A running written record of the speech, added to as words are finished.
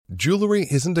Jewelry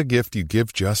isn't a gift you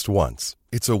give just once.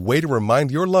 It's a way to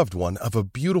remind your loved one of a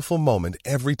beautiful moment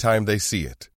every time they see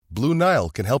it. Blue Nile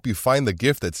can help you find the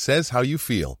gift that says how you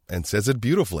feel and says it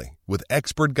beautifully, with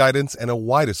expert guidance and a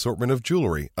wide assortment of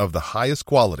jewelry of the highest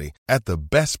quality at the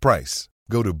best price.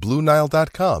 Go to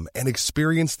BlueNile.com and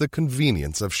experience the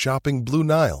convenience of shopping Blue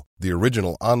Nile, the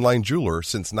original online jeweler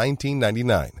since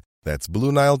 1999. That's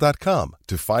BlueNile.com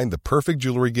to find the perfect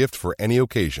jewelry gift for any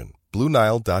occasion.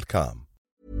 BlueNile.com.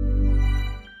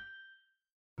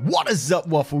 What is up,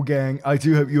 Waffle Gang? I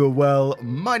do hope you are well.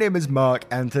 My name is Mark,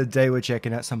 and today we're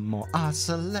checking out some more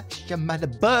Isolation by the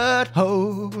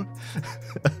Butthole.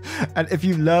 And if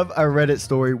you love a Reddit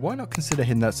story, why not consider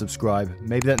hitting that subscribe,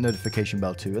 maybe that notification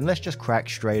bell too, and let's just crack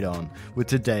straight on with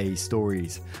today's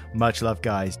stories. Much love,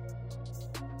 guys.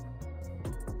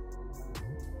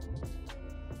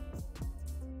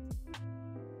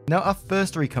 Now, our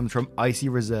first story comes from Icy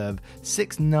Reserve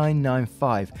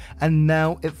 6995, and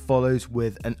now it follows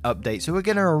with an update. So we're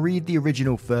going to read the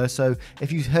original first, so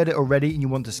if you've heard it already and you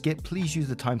want to skip, please use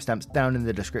the timestamps down in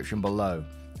the description below.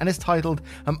 And it's titled,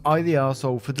 "Am I the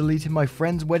arsehole for deleting my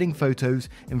friend's wedding photos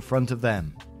in front of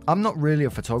them? I'm not really a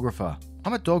photographer.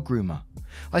 I'm a dog groomer.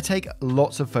 I take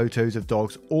lots of photos of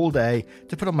dogs all day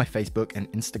to put on my Facebook and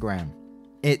Instagram.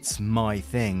 It's my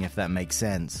thing, if that makes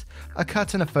sense. A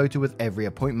cut and a photo with every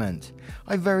appointment.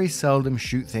 I very seldom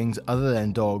shoot things other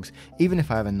than dogs, even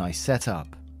if I have a nice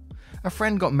setup. A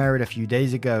friend got married a few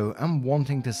days ago and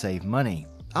wanting to save money,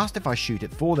 asked if I shoot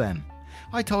it for them.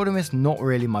 I told him it's not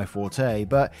really my forte,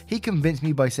 but he convinced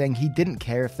me by saying he didn't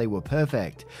care if they were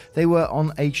perfect. They were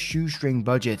on a shoestring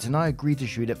budget and I agreed to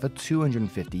shoot it for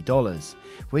 $250,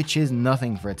 which is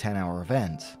nothing for a 10-hour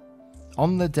event.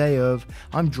 On the day of,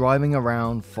 I'm driving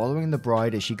around following the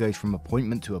bride as she goes from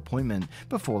appointment to appointment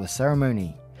before the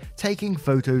ceremony, taking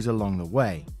photos along the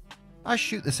way. I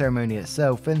shoot the ceremony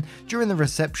itself, and during the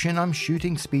reception I'm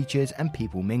shooting speeches and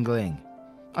people mingling.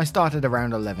 I started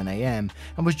around 11 AM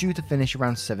and was due to finish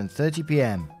around 7:30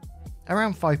 PM.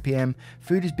 Around 5 PM,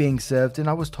 food is being served and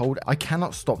I was told I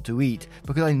cannot stop to eat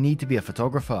because I need to be a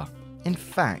photographer. In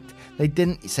fact, they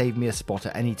didn't save me a spot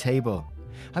at any table.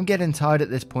 I'm getting tired at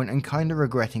this point and kinda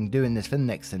regretting doing this for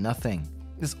next to nothing.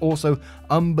 It's also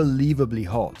unbelievably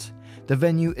hot. The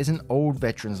venue is an old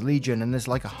Veterans Legion and there's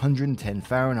like 110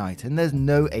 Fahrenheit and there's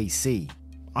no AC.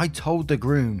 I told the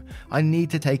groom I need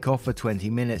to take off for 20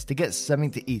 minutes to get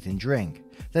something to eat and drink.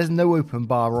 There's no open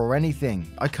bar or anything.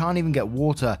 I can't even get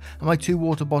water and my 2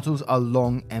 water bottles are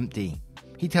long empty.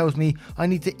 He tells me I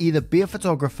need to either be a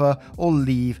photographer or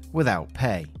leave without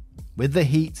pay. With the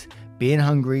heat, being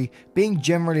hungry, being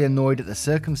generally annoyed at the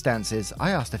circumstances, I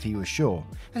asked if he was sure,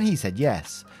 and he said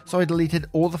yes, so I deleted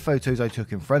all the photos I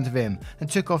took in front of him and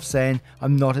took off saying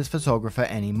I'm not his photographer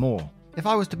anymore. If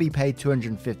I was to be paid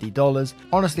 $250,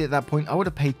 honestly at that point I would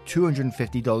have paid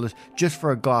 $250 just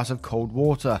for a glass of cold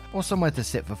water or somewhere to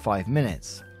sit for 5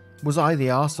 minutes. Was I the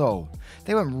arsehole?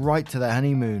 They went right to their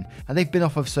honeymoon and they've been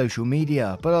off of social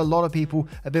media, but a lot of people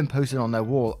have been posting on their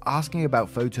wall asking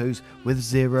about photos with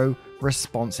 0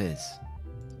 responses.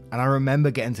 And I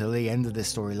remember getting to the end of this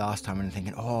story last time and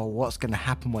thinking, oh, what's going to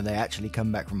happen when they actually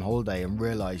come back from holiday and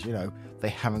realise, they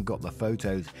haven't got the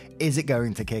photos? Is it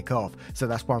going to kick off? So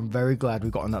that's why I'm very glad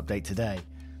we got an update today.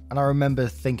 And I remember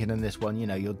thinking in this one,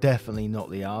 you're definitely not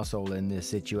the arsehole in this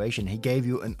situation. He gave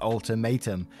you an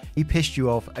ultimatum. He pissed you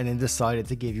off and then decided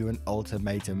to give you an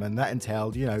ultimatum. And that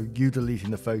entailed, you deleting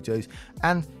the photos.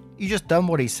 And you just done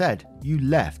what he said. You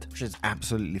left, which is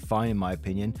absolutely fine in my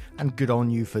opinion. And good on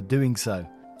you for doing so.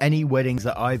 Any weddings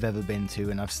that I've ever been to,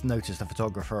 and I've noticed a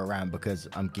photographer around because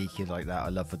I'm geeky like that. I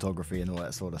love photography and all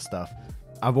that sort of stuff.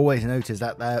 I've always noticed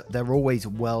that they're always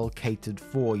well catered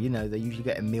for, they usually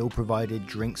get a meal provided,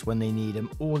 drinks when they need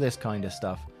them, all this kind of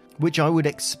stuff, which I would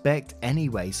expect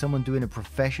anyway. Someone doing a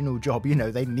professional job,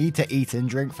 they need to eat and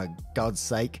drink for God's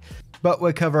sake. But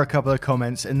we'll cover a couple of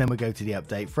comments and then we'll go to the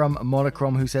update from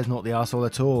Monochrome, who says not the arsehole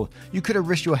at all. You could have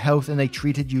risked your health and they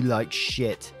treated you like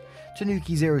shit.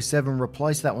 Tanuki07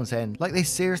 replies to that one saying, like they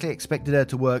seriously expected her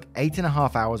to work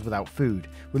 8.5 hours without food,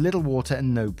 with little water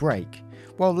and no break.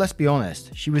 Well, let's be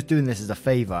honest, she was doing this as a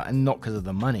favour and not because of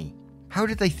the money. How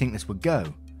did they think this would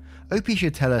go? OP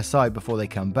should tell her side before they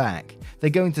come back. They're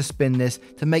going to spin this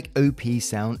to make OP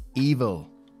sound evil.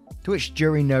 To which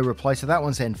Jury No replies to that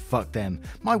one saying, fuck them.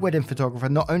 My wedding photographer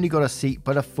not only got a seat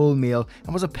but a full meal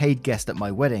and was a paid guest at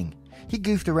my wedding. He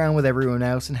goofed around with everyone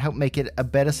else and helped make it a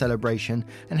better celebration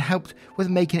and helped with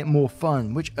making it more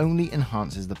fun, which only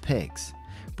enhances the pics.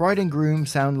 Bride and groom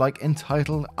sound like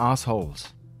entitled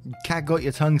assholes. Cat Got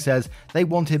Your Tongue says they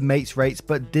wanted mates rates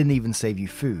but didn't even save you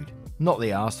food. Not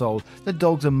the arsehole, the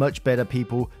dogs are much better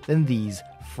people than these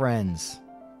friends.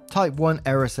 Type 1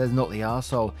 error says not the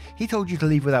arsehole. He told you to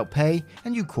leave without pay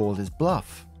and you called his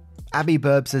bluff. Abby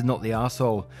Burb says not the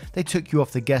arsehole. They took you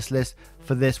off the guest list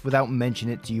for this without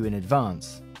mentioning it to you in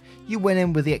advance. You went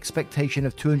in with the expectation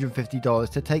of $250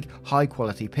 to take high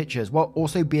quality pictures while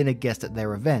also being a guest at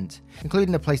their event,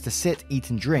 including a place to sit, eat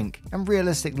and drink, and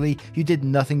realistically you did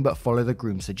nothing but follow the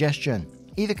groom's suggestion.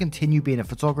 Either continue being a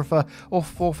photographer or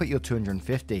forfeit your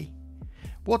 $250.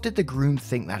 What did the groom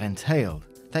think that entailed?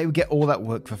 That he would get all that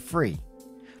work for free?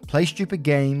 Play stupid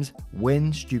games,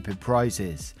 win stupid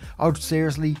prizes. I would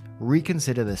seriously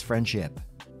reconsider this friendship.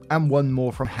 And one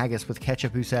more from Haggis with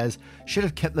Ketchup who says, should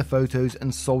have kept the photos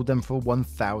and sold them for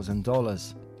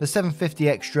 $1,000. The $750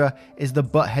 extra is the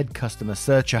butthead customer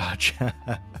surcharge.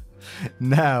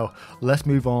 Now, let's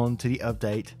move on to the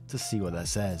update to see what that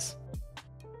says.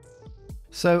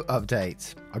 So,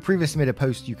 update. I previously made a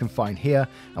post you can find here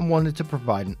and wanted to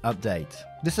provide an update.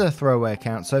 This is a throwaway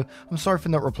account, so I'm sorry for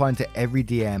not replying to every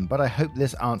DM, but I hope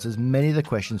this answers many of the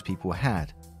questions people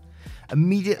had.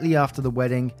 Immediately after the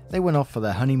wedding, they went off for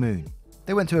their honeymoon.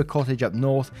 They went to a cottage up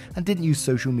north and didn't use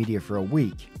social media for a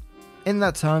week. In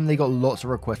that time, they got lots of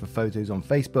requests for photos on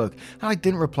Facebook, and I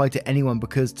didn't reply to anyone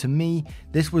because to me,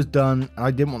 this was done and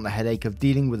I didn't want the headache of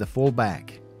dealing with the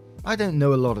fallback. I don't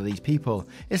know a lot of these people,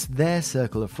 it's their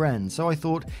circle of friends, so I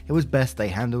thought it was best they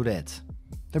handled it.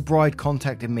 The bride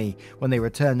contacted me when they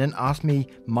returned and asked me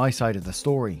my side of the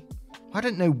story. I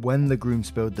don't know when the groom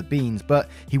spilled the beans, but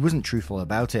he wasn't truthful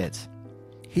about it.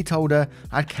 He told her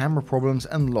I had camera problems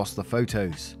and lost the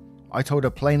photos. I told her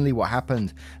plainly what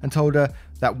happened and told her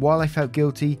that while I felt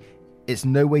guilty, it's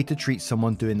no way to treat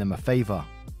someone doing them a favour.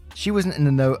 She wasn't in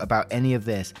the know about any of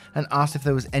this and asked if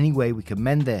there was any way we could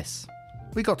mend this.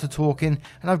 We got to talking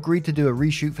and I agreed to do a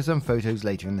reshoot for some photos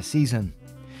later in the season.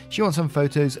 She wants some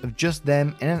photos of just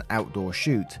them in an outdoor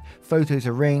shoot, photos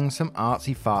of rings, some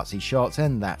artsy fartsy shots,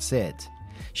 and that's it.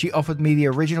 She offered me the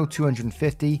original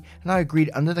 $250 and I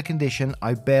agreed under the condition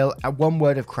I bail at one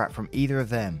word of crap from either of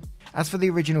them. As for the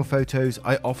original photos,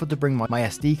 I offered to bring my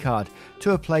SD card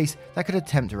to a place that could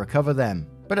attempt to recover them,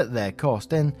 but at their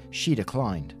cost, and she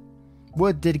declined.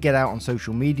 Word did get out on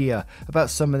social media about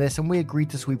some of this and we agreed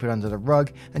to sweep it under the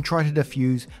rug and try to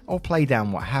defuse or play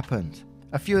down what happened.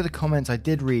 A few of the comments I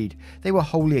did read, they were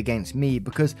wholly against me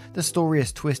because the story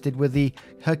is twisted with the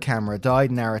 "her camera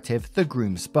died" narrative the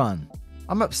groom spun.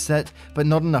 I'm upset, but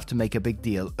not enough to make a big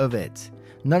deal of it.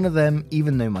 None of them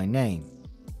even know my name.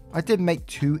 I did make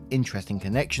two interesting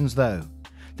connections though.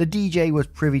 The DJ was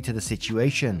privy to the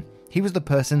situation. He was the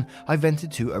person I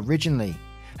vented to originally,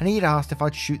 and he had asked if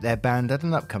I'd shoot their band at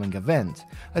an upcoming event.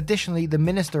 Additionally, the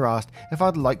minister asked if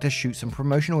I'd like to shoot some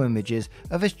promotional images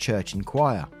of his church and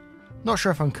choir. Not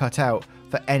sure if I'm cut out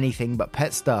for anything but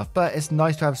pet stuff, but it's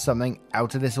nice to have something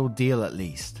out of this ordeal at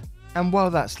least. And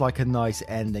while that's like a nice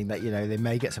ending that, you know, they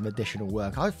may get some additional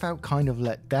work, I felt kind of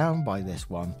let down by this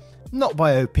one. Not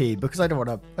by OP, because I don't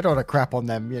want to crap on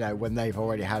them, you know, when they've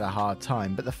already had a hard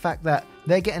time, but the fact that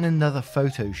they're getting another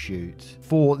photo shoot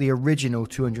for the original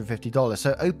 $250.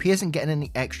 So OP isn't getting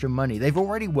any extra money. They've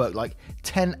already worked like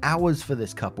 10 hours for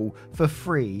this couple for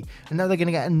free, and now they're going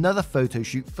to get another photo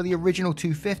shoot for the original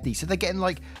 $250. So they're getting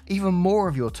like even more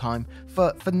of your time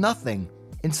for nothing.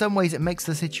 In some ways, it makes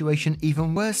the situation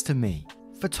even worse to me.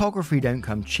 Photography don't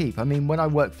come cheap. I mean, when I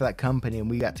worked for that company and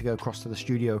we had to go across to the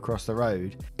studio across the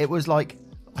road, it was like,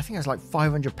 I think it was like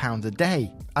 £500 a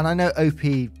day. And I know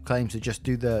OP claims to just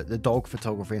do the dog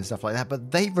photography and stuff like that,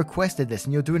 but they requested this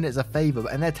and you're doing it as a favor,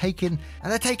 and they're taking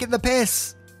the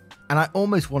piss. And I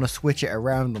almost want to switch it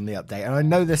around on the update. And I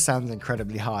know this sounds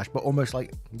incredibly harsh, but almost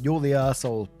like you're the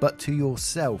arsehole, but to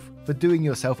yourself, for doing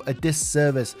yourself a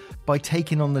disservice by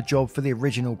taking on the job for the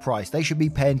original price. They should be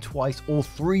paying twice or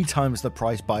 3 times the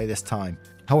price by this time.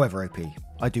 However, OP,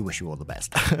 I do wish you all the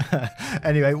best.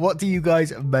 Anyway, what do you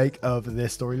guys make of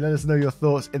this story? Let us know your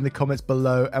thoughts in the comments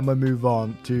below and we'll move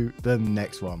on to the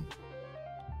next one.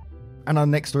 And our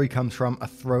next story comes from a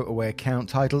throwaway account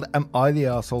titled, "Am I the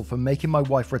Arsehole for making my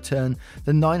wife return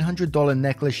the $900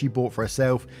 necklace she bought for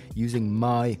herself using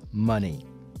my money?"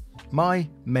 My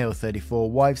male 34,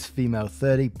 wife's female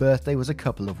 30 birthday was a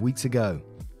couple of weeks ago.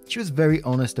 She was very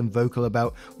honest and vocal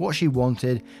about what she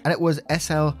wanted, and it was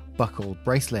SL buckled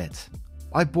bracelet.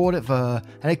 I bought it for her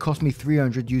and it cost me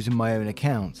 $300 using my own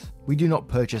account. We do not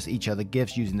purchase each other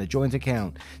gifts using the joint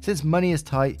account. Since money is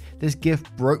tight, this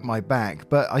gift broke my back,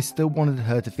 but I still wanted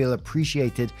her to feel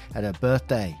appreciated at her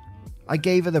birthday. I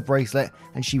gave her the bracelet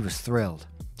and she was thrilled.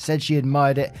 Said she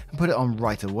admired it and put it on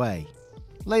right away.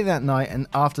 Late that night and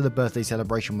after the birthday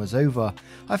celebration was over,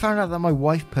 I found out that my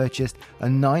wife purchased a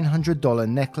 $900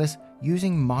 necklace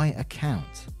using my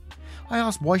account. I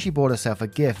asked why she bought herself a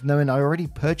gift knowing I already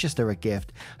purchased her a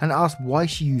gift and asked why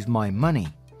she used my money.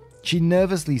 She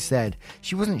nervously said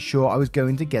she wasn't sure I was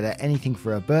going to get her anything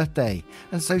for her birthday,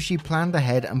 and so she planned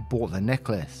ahead and bought the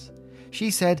necklace.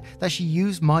 She said that she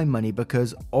used my money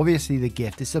because obviously the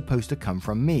gift is supposed to come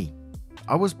from me.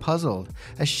 I was puzzled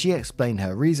as she explained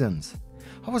her reasons.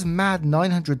 I was mad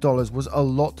 $900 was a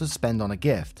lot to spend on a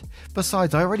gift.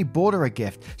 Besides, I already bought her a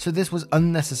gift, so this was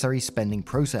unnecessary spending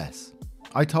process.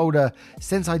 I told her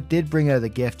since I did bring her the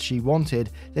gift she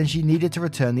wanted, then she needed to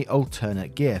return the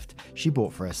alternate gift she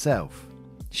bought for herself.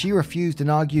 She refused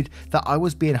and argued that I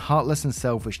was being heartless and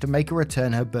selfish to make her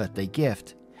return her birthday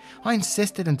gift. I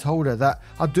insisted and told her that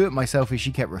I'll do it myself if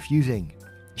she kept refusing.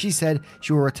 She said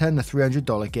she will return the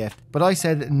 $300 gift, but I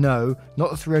said no,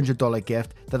 not the $300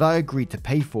 gift that I agreed to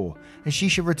pay for, and she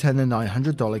should return the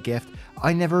 $900 gift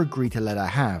I never agreed to let her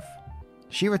have.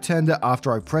 She returned it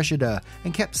after I pressured her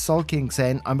and kept sulking,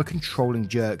 saying I'm a controlling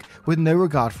jerk with no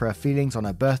regard for her feelings on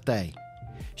her birthday.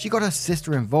 She got her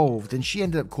sister involved and she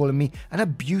ended up calling me an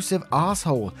abusive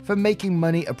asshole for making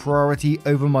money a priority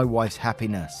over my wife's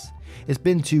happiness. It's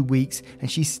been 2 weeks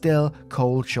and she's still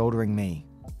cold shouldering me.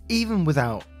 Even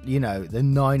without, the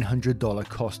 $900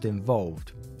 cost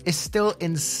involved. It's still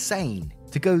insane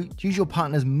to go use your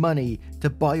partner's money to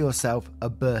buy yourself a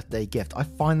birthday gift. I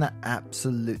find that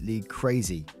absolutely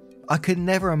crazy. I could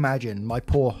never imagine my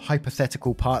poor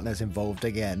hypothetical partners involved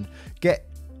again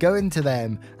going to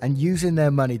them and using their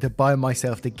money to buy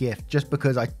myself the gift just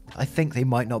because I think they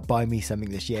might not buy me something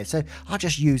this year. So I'll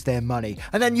just use their money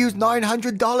and then use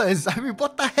 $900. I mean,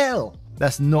 what the hell?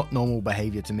 That's not normal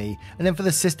behavior to me. And then for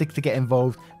the sister to get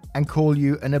involved and call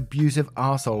you an abusive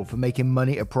asshole for making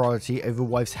money a priority over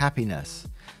wife's happiness.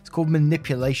 It's called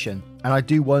manipulation. And I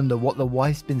do wonder what the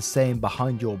wife's been saying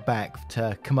behind your back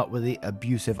to come up with the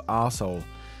abusive asshole.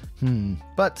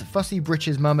 But Fussy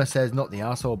Britch's mama says not the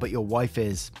arsehole, but your wife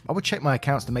is. I would check my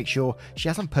accounts to make sure she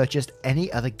hasn't purchased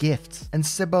any other gifts. And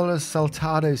Cibola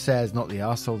Saltado says not the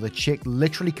arsehole, the chick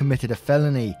literally committed a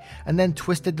felony and then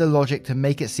twisted the logic to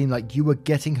make it seem like you were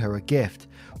getting her a gift.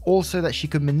 Also that she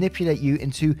could manipulate you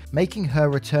into making her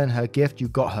return her gift you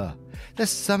got her. There's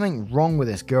something wrong with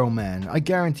this girl, man. I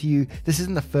guarantee you this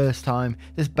isn't the first time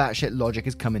this batshit logic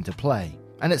has come into play.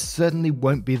 And it certainly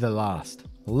won't be the last.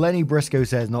 Lenny Briscoe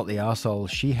says not the arsehole,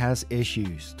 she has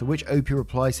issues. To which Opie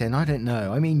replies saying, I don't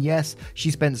know. I mean, yes,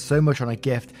 she spent so much on a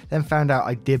gift, then found out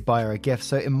I did buy her a gift,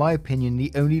 so in my opinion,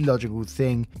 the only logical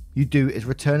thing you do is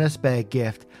return her spare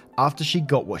gift after she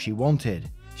got what she wanted.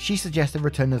 She suggested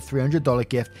returning the $300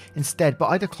 gift instead, but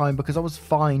I declined because I was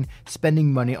fine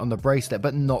spending money on the bracelet,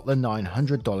 but not the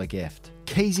 $900 gift.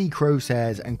 KZ Crow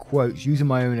says, and quotes, using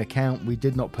my own account, we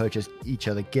did not purchase each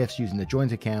other gifts using the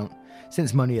joint account.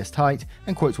 Since money is tight,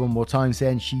 and quotes one more time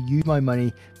saying she used my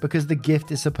money because the gift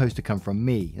is supposed to come from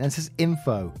me. And it says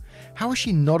info. How is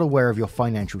she not aware of your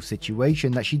financial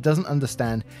situation that she doesn't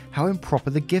understand how improper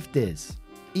the gift is?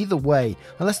 Either way,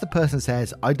 unless the person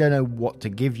says, I don't know what to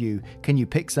give you, can you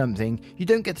pick something, you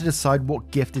don't get to decide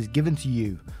what gift is given to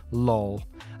you. Lol.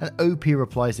 And OP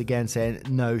replies again saying,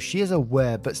 no, she is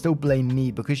aware but still blamed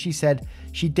me because she said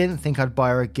she didn't think I'd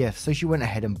buy her a gift, so she went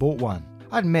ahead and bought one.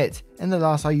 I admit, in the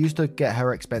last I used to get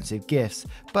her expensive gifts,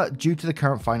 but due to the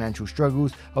current financial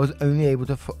struggles, I was only able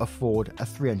to afford a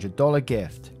 $300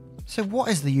 gift. So what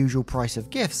is the usual price of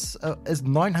gifts? Is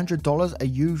 $900 a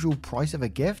usual price of a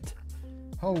gift?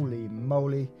 Holy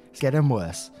moly, it's getting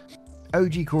worse.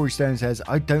 OG Corey Stone says,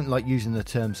 I don't like using the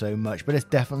term so much, but it's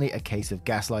definitely a case of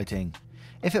gaslighting.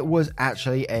 If it was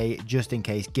actually a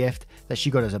just-in-case gift that she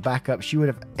got as a backup, she would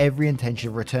have every intention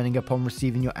of returning upon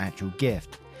receiving your actual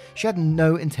gift. She had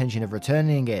no intention of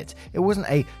returning it. It wasn't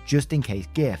a just-in-case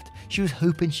gift. She was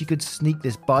hoping she could sneak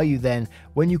this by you, then,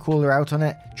 when you call her out on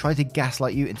it, try to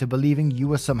gaslight you into believing you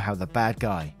were somehow the bad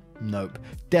guy. Nope,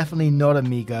 definitely not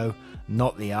amigo,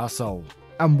 not the arsehole.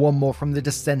 And one more from the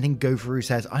dissenting Gopher who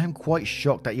says, I am quite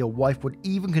shocked that your wife would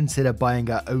even consider buying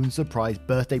her own surprise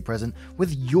birthday present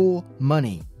with your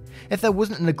money. If there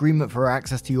wasn't an agreement for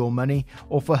access to your money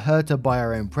or for her to buy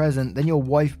her own present, then your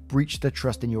wife breached the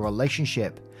trust in your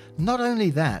relationship. Not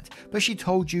only that, but she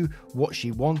told you what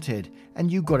she wanted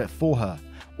and you got it for her.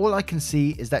 All I can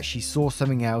see is that she saw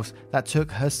something else that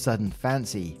took her sudden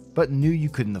fancy, but knew you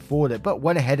couldn't afford it, but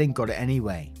went ahead and got it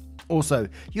anyway. Also,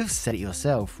 you've said it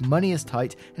yourself, money is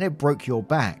tight and it broke your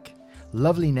back.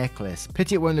 Lovely necklace,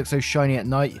 pity it won't look so shiny at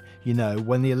night,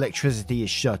 when the electricity is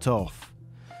shut off.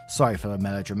 Sorry for the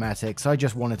melodramatics, I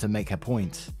just wanted to make her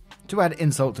point. To add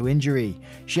insult to injury,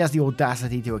 she has the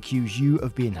audacity to accuse you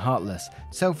of being heartless,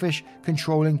 selfish,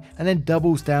 controlling, and then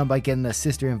doubles down by getting her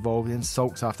sister involved and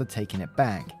sulks after taking it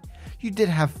back. You did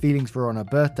have feelings for her on her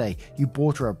birthday. You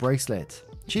bought her a bracelet.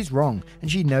 She's wrong,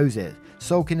 and she knows it.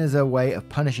 Sulking is her way of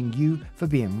punishing you for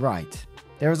being right.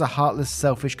 There is a heartless,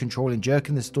 selfish, controlling jerk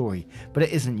in the story, but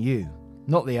it isn't you.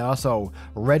 Not the arsehole.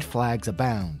 Red flags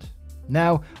abound.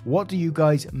 Now, what do you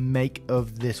guys make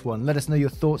of this one? Let us know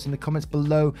your thoughts in the comments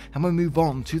below, and we'll move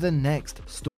on to the next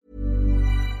story.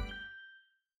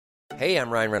 Hey,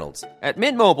 I'm Ryan Reynolds. At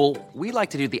Mint Mobile, we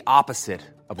like to do the opposite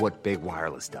of what Big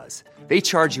Wireless does. They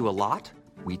charge you a lot,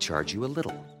 we charge you a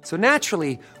little. So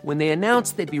naturally, when they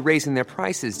announced they'd be raising their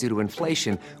prices due to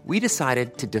inflation, we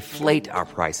decided to deflate our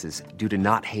prices due to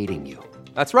not hating you.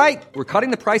 That's right. We're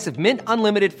cutting the price of Mint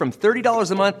Unlimited from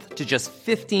 $30 a month to just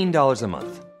 $15 a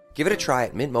month. Give it a try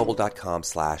at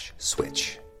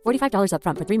mintmobile.com/switch. $45 up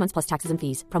front for 3 months plus taxes and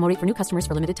fees. Promo rate for new customers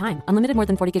for limited time. Unlimited more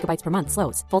than 40 gigabytes per month.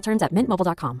 Slows full terms at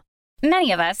mintmobile.com.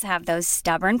 Many of us have those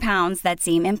stubborn pounds that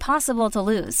seem impossible to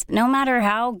lose, no matter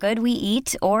how good we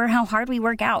eat or how hard we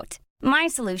work out. My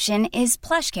solution is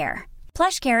PlushCare.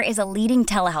 PlushCare is a leading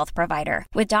telehealth provider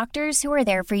with doctors who are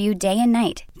there for you day and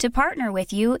night to partner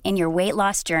with you in your weight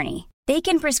loss journey. They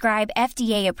can prescribe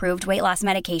FDA-approved weight loss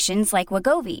medications like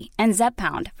Wegovy and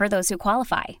Zepbound for those who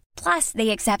qualify. Plus,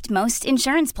 they accept most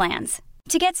insurance plans.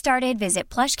 To get started, visit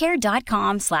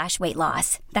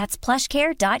plushcare.com/weightloss. That's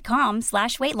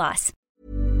plushcare.com/weightloss.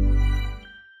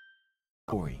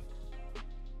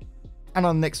 And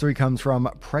our next story comes from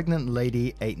Pregnant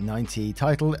Lady 890,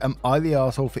 titled, Am I the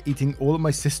arsehole for eating all of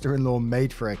my sister-in-law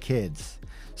made for her kids?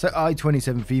 So I,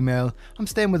 27 female, I'm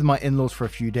staying with my in-laws for a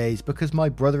few days because my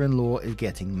brother-in-law is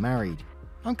getting married.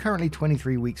 I'm currently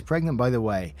 23 weeks pregnant, by the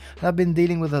way, and I've been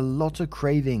dealing with a lot of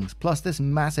cravings, plus this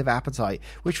massive appetite,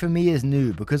 which for me is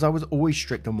new because I was always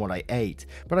strict on what I ate.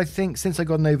 But I think since I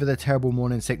gotten over the terrible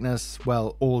morning sickness,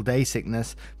 well, all day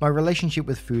sickness, my relationship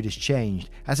with food has changed,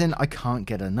 as in I can't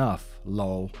get enough,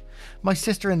 lol. My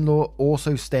sister-in-law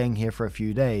also staying here for a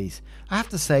few days. I have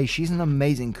to say she's an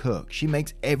amazing cook. She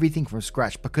makes everything from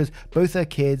scratch because both her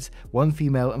kids, 1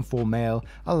 female and 4 male,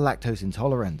 are lactose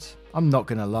intolerant. I'm not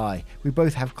gonna lie, we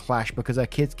both have clash because our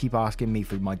kids keep asking me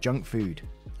for my junk food.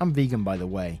 I'm vegan, by the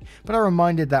way, but I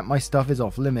reminded that my stuff is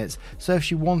off limits, so if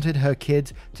she wanted her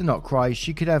kids to not cry,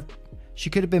 she could have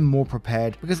been more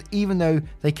prepared, because even though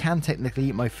they can technically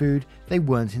eat my food, they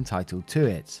weren't entitled to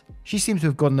it. She seems to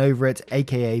have gotten over it,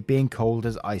 aka being cold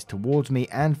as ice towards me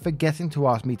and forgetting to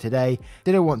ask me today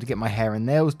did I want to get my hair and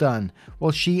nails done,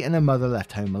 while she and her mother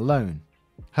left home alone.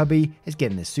 Hubby is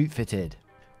getting his suit fitted.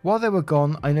 While they were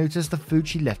gone, I noticed the food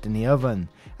she left in the oven,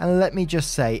 and let me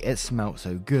just say it smelt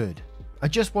so good. I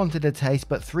just wanted a taste,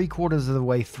 but 3/4 of the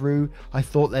way through, I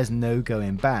thought there's no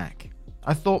going back.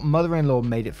 I thought mother-in-law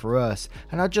made it for us,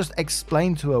 and I just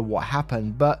explained to her what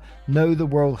happened, but no, the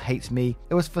world hates me,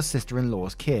 it was for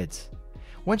sister-in-law's kids.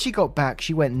 When she got back,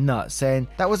 she went nuts, saying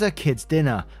that was her kids'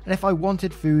 dinner, and if I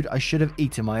wanted food, I should have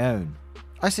eaten my own.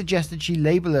 I suggested she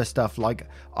label her stuff like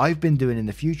I've been doing in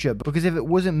the future, because if it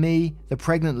wasn't me, the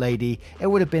pregnant lady, it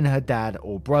would have been her dad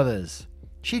or brothers.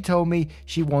 She told me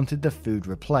she wanted the food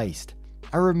replaced.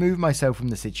 I removed myself from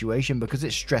the situation because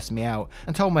it stressed me out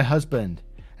and told my husband,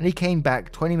 and he came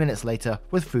back 20 minutes later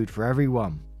with food for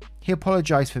everyone. He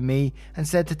apologized for me and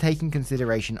said to take in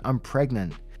consideration I'm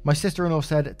pregnant. My sister-in-law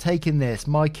said, taking this,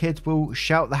 my kids will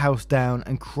shout the house down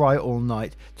and cry all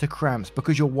night to cramps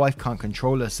because your wife can't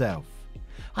control herself.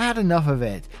 I had enough of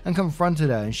it and confronted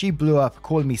her, and she blew up,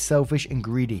 calling me selfish and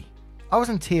greedy. I was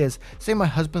in tears, so my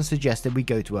husband suggested we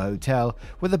go to a hotel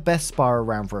with the best spa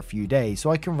around for a few days so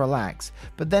I can relax,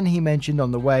 but then he mentioned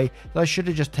on the way that I should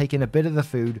have just taken a bit of the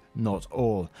food, not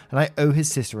all, and I owe his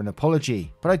sister an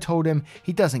apology, but I told him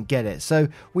he doesn't get it, so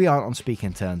we aren't on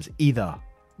speaking terms either.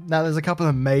 Now, there's a couple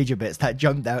of major bits that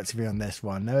jumped out to me on this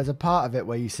one. There was a part of it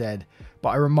where you said, but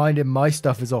I reminded my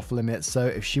stuff is off limits, so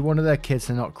if she wanted her kids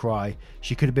to not cry,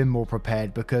 she could have been more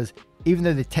prepared because even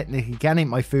though they technically can eat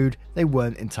my food, they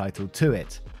weren't entitled to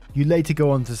it. You later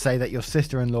go on to say that your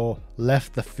sister-in-law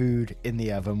left the food in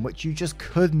the oven, which you just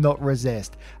could not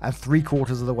resist, and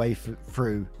 3/4 of the way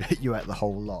through, you ate the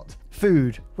whole lot.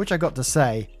 Food, which I got to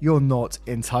say, you're not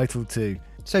entitled to.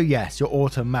 So yes, you're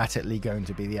automatically going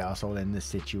to be the arsehole in this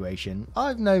situation.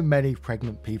 I've known many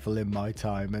pregnant people in my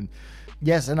time, and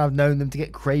yes, and I've known them to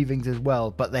get cravings as well,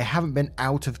 but they haven't been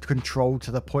out of control to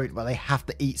the point where they have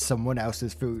to eat someone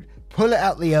else's food. Pull it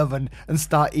out the oven and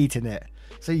start eating it.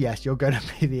 So yes, you're going to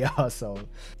be the arsehole.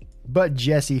 But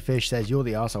Jesse Fish says, you're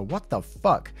the arsehole. What the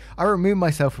fuck? I removed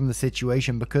myself from the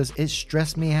situation because it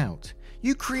stressed me out.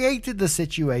 You created the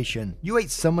situation. You ate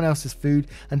someone else's food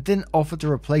and didn't offer to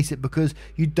replace it because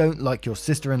you don't like your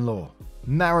sister-in-law.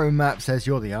 Narrow Map says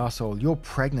you're the arsehole. You're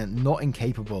pregnant, not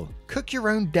incapable. Cook your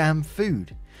own damn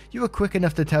food. You were quick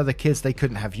enough to tell the kids they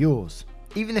couldn't have yours.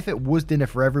 Even if it was dinner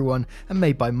for everyone and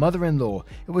made by mother-in-law,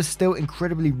 it was still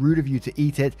incredibly rude of you to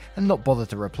eat it and not bother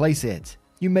to replace it.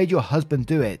 You made your husband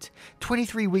do it.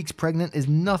 23 weeks pregnant is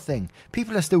nothing.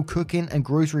 People are still cooking and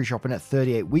grocery shopping at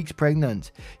 38 weeks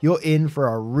pregnant. You're in for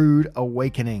a rude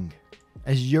awakening.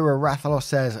 As Eurathalos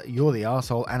says, you're the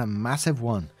arsehole, and a massive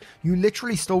one. You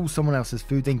literally stole someone else's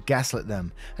food then gaslit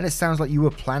them, and it sounds like you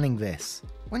were planning this.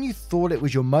 When you thought it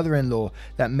was your mother-in-law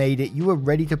that made it, you were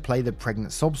ready to play the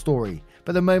pregnant sob story.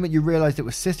 But the moment you realised it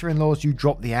was sister-in-law's, you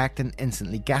dropped the act and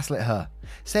instantly gaslit her,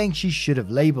 saying she should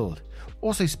have labelled.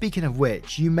 Also, speaking of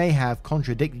which, you may have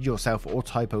contradicted yourself or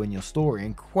typo in your story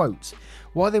and quote,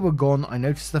 "While they were gone, I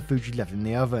noticed the food you left in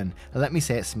the oven, and let me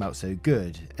say it smelt so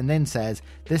good," and then says,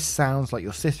 "This sounds like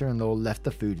your sister-in-law left the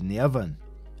food in the oven."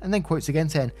 And then quotes again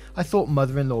saying, "I thought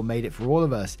mother-in-law made it for all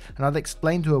of us, and I'd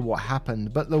explained to her what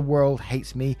happened, but the world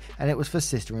hates me, and it was for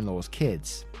sister-in-law's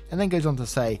kids." And then goes on to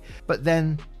say, "But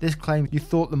then, this claim you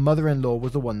thought the mother-in-law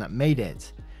was the one that made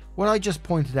it. What I just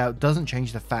pointed out doesn't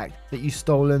change the fact that you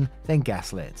stolen, then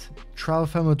gaslit."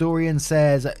 Tralfamodorian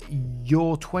says,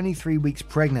 "You're 23 weeks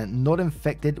pregnant, not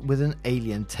infected with an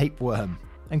alien tapeworm."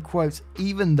 And quotes,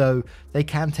 "Even though they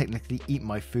can technically eat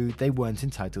my food, they weren't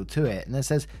entitled to it." And it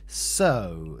says,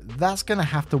 so that's going to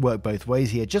have to work both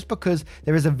ways here. Just because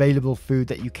there is available food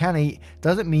that you can eat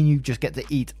doesn't mean you just get to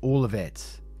eat all of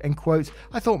it. And quotes,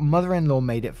 "I thought mother-in-law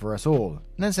made it for us all."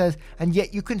 And then says, "And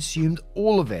yet you consumed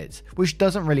all of it, which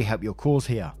doesn't really help your cause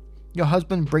here. Your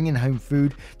husband bringing home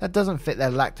food that doesn't fit their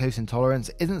lactose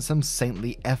intolerance isn't some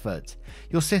saintly effort.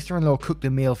 Your sister-in-law cooked a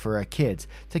meal for her kids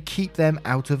to keep them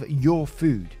out of your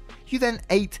food. You then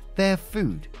ate their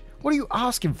food. What are you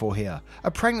asking for here?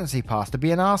 A pregnancy pass to be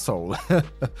an arsehole?"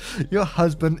 Your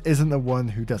husband isn't the one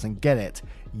who doesn't get it.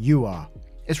 You are.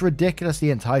 It's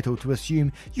ridiculously entitled to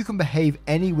assume you can behave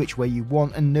any which way you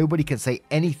want and nobody can say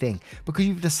anything because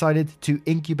you've decided to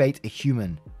incubate a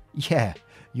human. Yeah,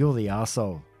 you're the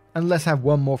arsehole. And let's have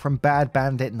one more from Bad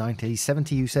Bandit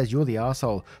 1970 who says, "You're the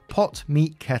arsehole. Pot,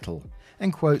 meat, kettle."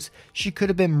 And quotes, "She could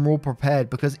have been more prepared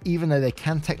because even though they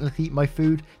can technically eat my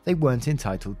food, they weren't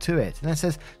entitled to it." And it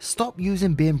says, "Stop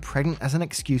using being pregnant as an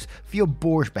excuse for your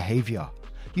boorish behaviour.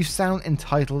 You sound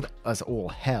entitled as all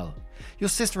hell. Your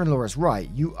sister-in-law is right,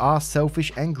 you are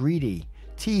selfish and greedy.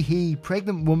 Tee-hee,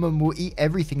 pregnant woman will eat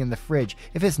everything in the fridge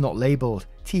if it's not labelled.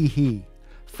 Tee-hee.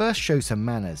 First show some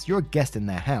manners, you're a guest in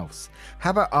their house. How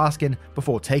about asking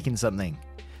before taking something?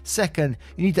 Second,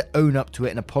 you need to own up to it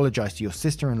and apologise to your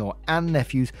sister-in-law and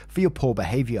nephews for your poor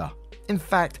behaviour. In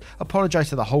fact, apologise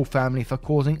to the whole family for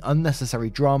causing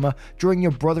unnecessary drama during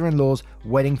your brother-in-law's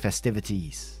wedding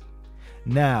festivities."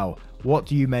 Now, what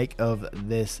do you make of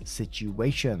this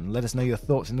situation? Let us know your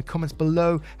thoughts in the comments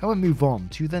below and we'll move on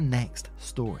to the next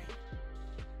story.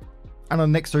 And our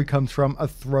next story comes from a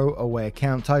throwaway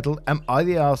account titled, "Am I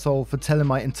the arsehole for telling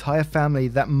my entire family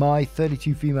that my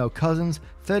 32 female cousins,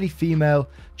 30 female,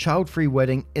 child-free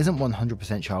wedding isn't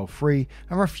 100% child-free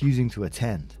and refusing to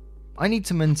attend? I need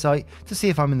some insight to see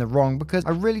if I'm in the wrong because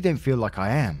I really don't feel like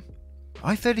I am.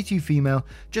 I, 32 female,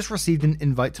 just received an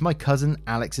invite to my cousin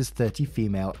Alex's 30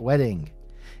 female wedding.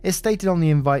 It stated on the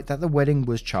invite that the wedding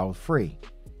was child-free.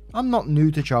 I'm not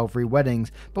new to child-free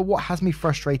weddings, but what has me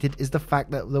frustrated is the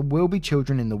fact that there will be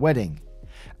children in the wedding.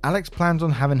 Alex plans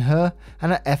on having her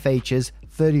and her FH's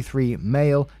 33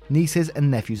 male nieces and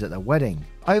nephews at their wedding.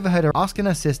 I overheard her asking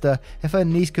her sister if her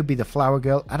niece could be the flower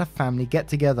girl at a family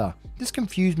get-together. This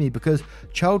confused me because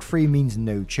child-free means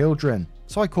no children,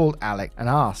 so I called Alex and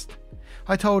asked.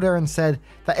 I told her and said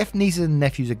that if nieces and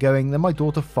nephews are going, then my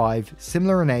daughter 5,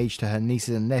 similar in age to her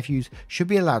nieces and nephews, should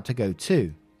be allowed to go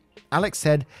too. Alex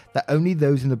said that only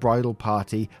those in the bridal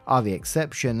party are the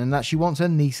exception and that she wants her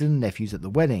nieces and nephews at the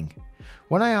wedding.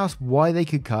 When I asked why they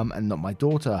could come and not my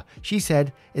daughter, she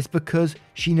said it's because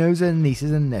she knows her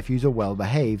nieces and nephews are well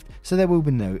behaved, so there will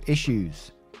be no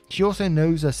issues. She also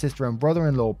knows her sister and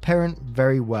brother-in-law parent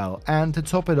very well, and to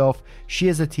top it off, she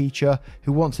is a teacher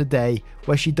who wants a day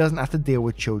where she doesn't have to deal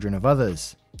with children of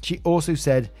others. She also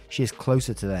said she is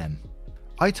closer to them.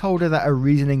 I told her that her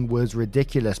reasoning was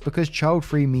ridiculous because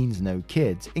child-free means no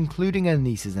kids, including her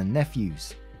nieces and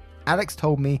nephews. Alex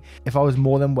told me if I was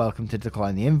more than welcome to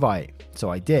decline the invite,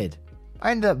 so I did. I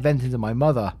ended up venting to my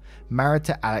mother, married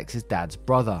to Alex's dad's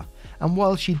brother, and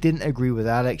while she didn't agree with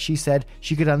Alex, she said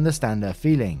she could understand her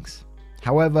feelings.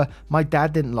 However, my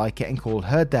dad didn't like it and called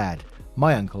her dad,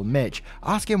 my uncle Mitch,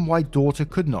 asking why daughter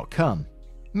could not come.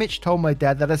 Mitch told my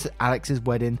dad that it's Alex's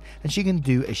wedding and she can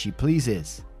do as she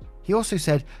pleases. He also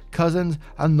said cousins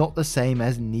are not the same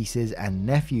as nieces and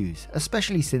nephews,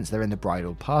 especially since they're in the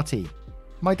bridal party.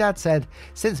 My dad said,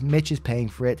 since Mitch is paying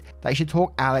for it, that he should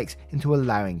talk Alex into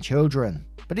allowing children.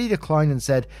 But he declined and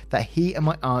said that he and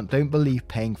my aunt don't believe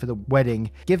paying for the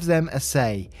wedding gives them a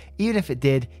say. Even if it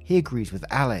did, he agrees with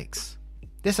Alex.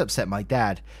 This upset my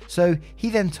dad, so he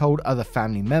then told other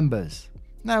family members.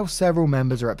 Now several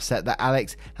members are upset that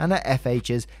Alex and her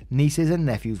FH's nieces and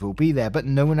nephews will be there, but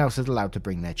no one else is allowed to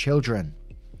bring their children.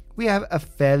 We have a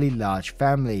fairly large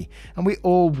family, and we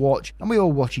all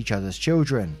watch each other's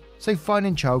children, so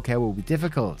finding childcare will be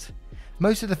difficult.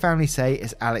 Most of the family say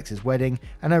it's Alex's wedding,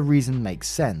 and her reason makes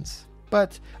sense,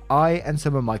 but I and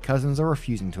some of my cousins are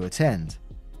refusing to attend.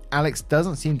 Alex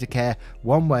doesn't seem to care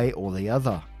one way or the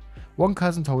other. One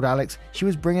cousin told Alex she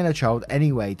was bringing a child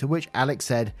anyway, to which Alex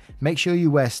said, make sure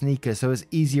you wear sneakers so it's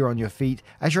easier on your feet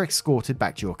as you're escorted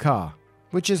back to your car.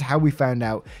 Which is how we found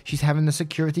out she's having the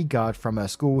security guard from her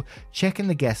school checking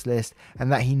the guest list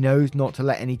and that he knows not to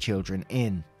let any children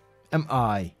in. Am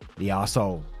I the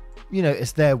arsehole? You know,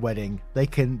 it's their wedding, they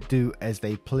can do as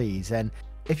they please, and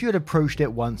if you had approached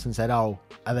it once and said, oh,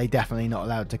 are they definitely not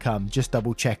allowed to come, just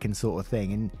double checking sort of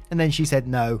thing, and then she said,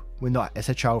 no, we're not, it's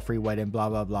a child-free wedding, blah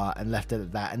blah blah, and left it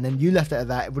at that, and then you left it at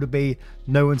that, it would have been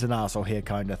no one's an arsehole here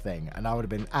kind of thing, and I would have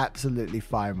been absolutely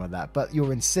fine with that. But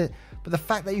but the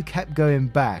fact that you kept going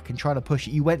back and trying to push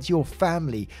it, you went to your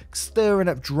family, stirring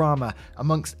up drama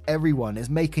amongst everyone, is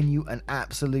making you an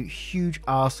absolute huge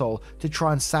arsehole to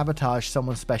try and sabotage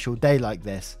someone's special day like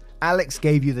this. Alex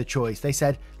gave you the choice. They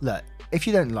said, look, if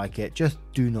you don't like it, just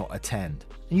do not attend.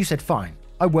 And you said, fine,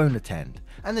 I won't attend.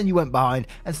 And then you went behind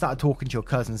and started talking to your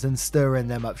cousins and stirring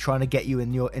them up, trying to get you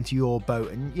into your boat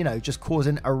and, you know, just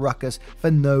causing a ruckus for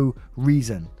no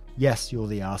reason. Yes, you're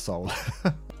the arsehole.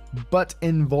 But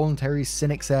Involuntary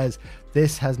Cynic says,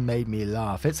 this has made me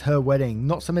laugh. It's her wedding,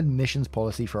 not some admissions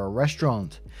policy for a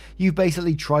restaurant. You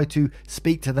basically tried to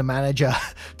speak to the manager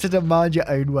to demand your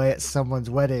own way at someone's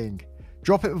wedding.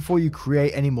 Drop it before you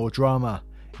create any more drama.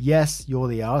 Yes, you're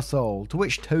the arsehole. To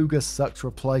which Toga Sucks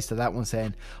replies to that one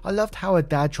saying, I loved how her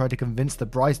dad tried to convince the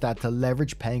bride's dad to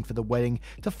leverage paying for the wedding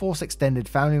to force extended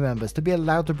family members to be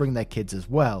allowed to bring their kids as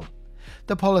well.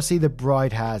 The policy the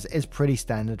bride has is pretty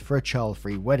standard for a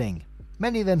child-free wedding.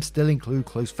 Many of them still include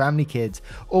close family kids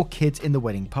or kids in the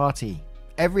wedding party.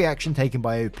 Every action taken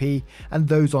by OP and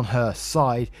those on her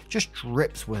side just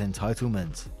drips with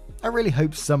entitlement. I really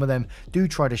hope some of them do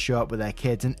try to show up with their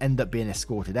kids and end up being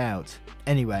escorted out.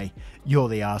 Anyway, you're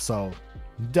the arsehole.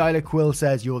 Dyla Quill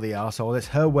says you're the arsehole. It's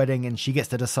her wedding and she gets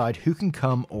to decide who can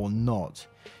come or not.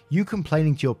 You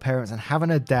complaining to your parents and having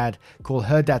her dad call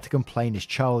her dad to complain is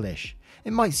childish.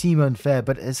 It might seem unfair,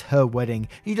 but it's her wedding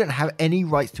and you don't have any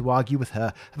rights to argue with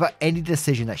her about any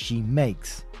decision that she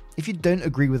makes. If you don't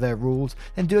agree with her rules,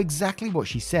 then do exactly what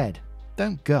she said.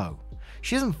 Don't go.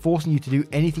 She isn't forcing you to do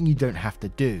anything you don't have to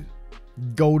do.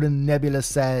 Golden Nebula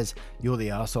says, you're the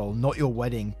arsehole, not your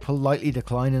wedding. Politely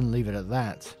decline and leave it at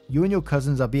that. You and your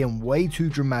cousins are being way too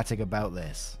dramatic about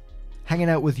this. Hanging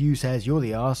Out With You says, you're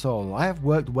the arsehole. I have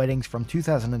worked weddings from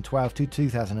 2012 to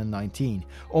 2019,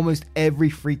 almost every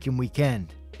freaking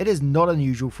weekend. It is not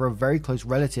unusual for a very close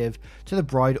relative to the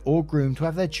bride or groom to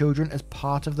have their children as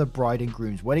part of the bride and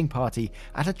groom's wedding party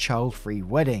at a child-free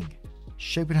wedding.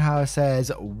 Schopenhauer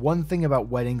says, one thing about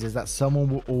weddings is that someone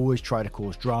will always try to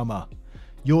cause drama.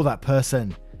 You're that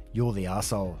person. You're the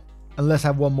arsehole. And let's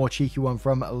have one more cheeky one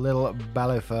from Little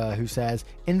Balofer who says,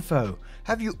 info,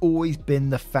 have you always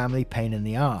been the family pain in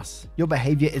the ass? Your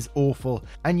behavior is awful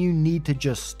and you need to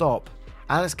just stop.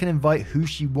 Alex can invite who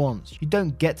she wants. You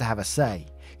don't get to have a say.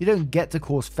 You don't get to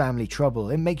cause family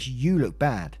trouble. It makes you look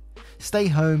bad. Stay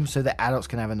home so that adults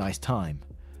can have a nice time.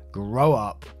 Grow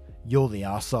up. You're the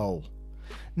arsehole.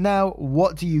 Now,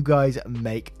 what do you guys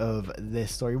make of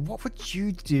this story? What would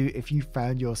you do if you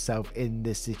found yourself in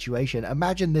this situation?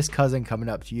 Imagine this cousin coming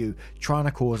up to you, trying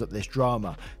to cause up this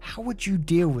drama. How would you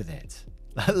deal with it?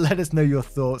 Let us know your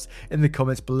thoughts in the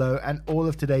comments below and all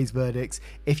of today's verdicts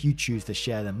if you choose to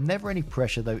share them. Never any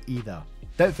pressure though either.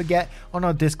 Don't forget, on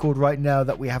our Discord right now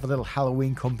that we have a little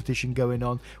Halloween competition going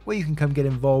on where you can come get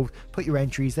involved, put your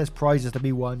entries, there's prizes to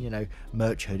be won, you know,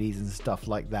 merch hoodies and stuff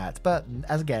like that. But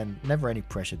as again, never any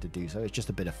pressure to do so, it's just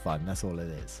a bit of fun, that's all it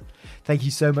is. Thank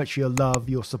you so much for your love,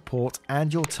 your support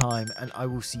and your time, and I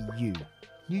will see you,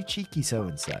 you cheeky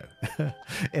so-and-so,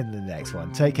 in the next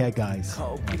one. Take care guys,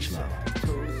 much love.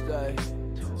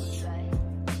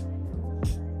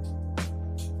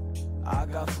 I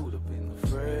got food up in the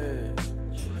fridge.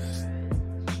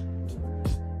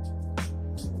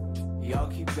 Y'all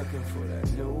keep looking for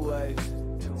that new wave.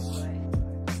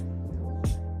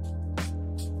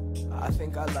 I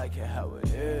think I like it how it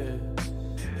is.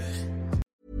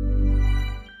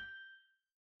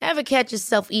 Ever catch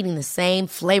yourself eating the same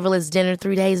flavorless dinner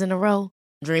 3 days in a row?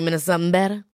 Dreaming of something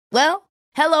better? Well,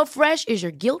 HelloFresh is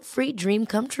your guilt-free dream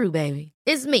come true, baby.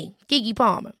 It's me, Keke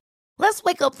Palmer. Let's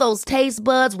wake up those taste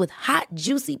buds with hot,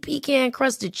 juicy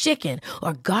pecan-crusted chicken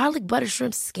or garlic butter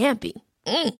shrimp scampi.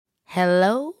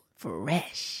 Hello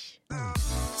Fresh.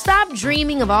 Stop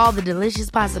dreaming of all the delicious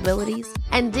possibilities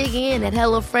and dig in at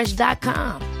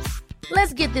HelloFresh.com.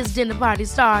 Let's get this dinner party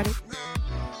started.